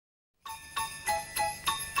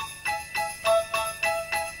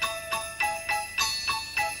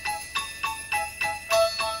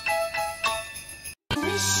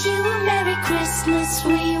Christmas.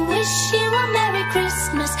 We wish you a Merry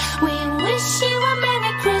Christmas. We wish you a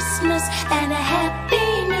Merry Christmas and a Happy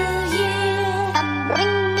New Year.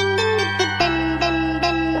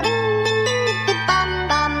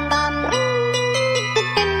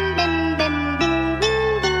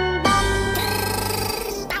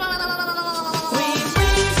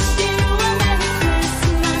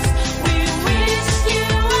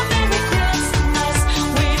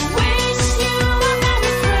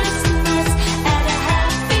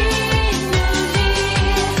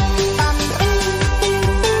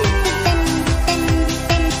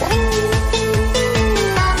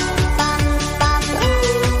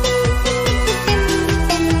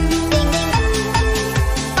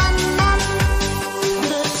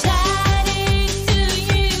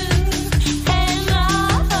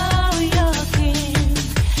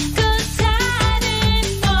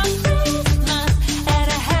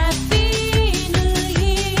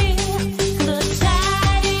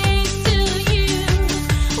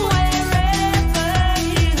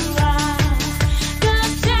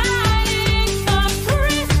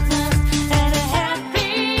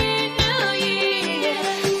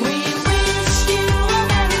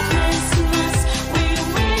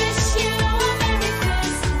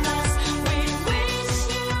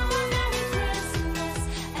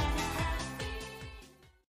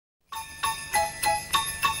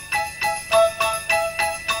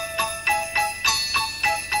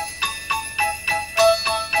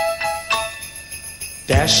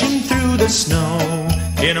 Dashing through the snow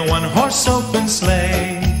in a one-horse open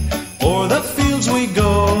sleigh, o'er the fields we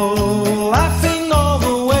go, laughing all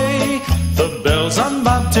the way. The bells on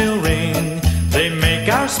bobtail ring, they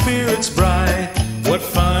make our spirits bright. What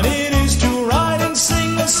fun it is to ride and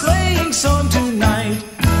sing a sleighing song tonight.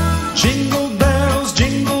 Jingle bells,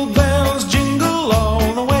 jingle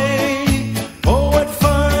all the way. Oh, what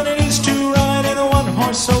fun it is to ride in a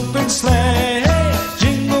one-horse open sleigh.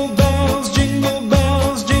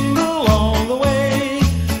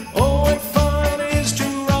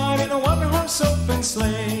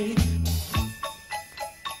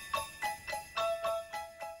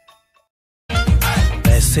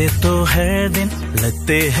 ऐसे तो हर दिन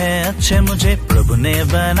लगते हैं अच्छे, मुझे प्रभु ने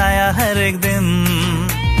बनाया हर एक दिन।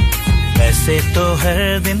 ऐसे तो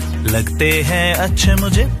हर दिन लगते हैं अच्छे,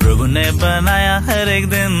 मुझे प्रभु ने बनाया हर एक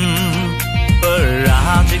दिन। पर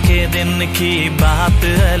आज के दिन की बात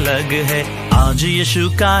अलग है, आज यीशु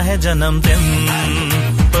का है जन्मदिन।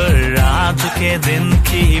 पर आज के दिन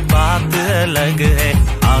की बात अलग है,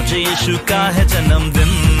 आज यीशु का है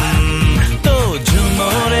जन्मदिन। तो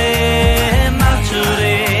झूमो रे, नाचो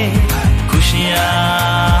रे, खुशियाँ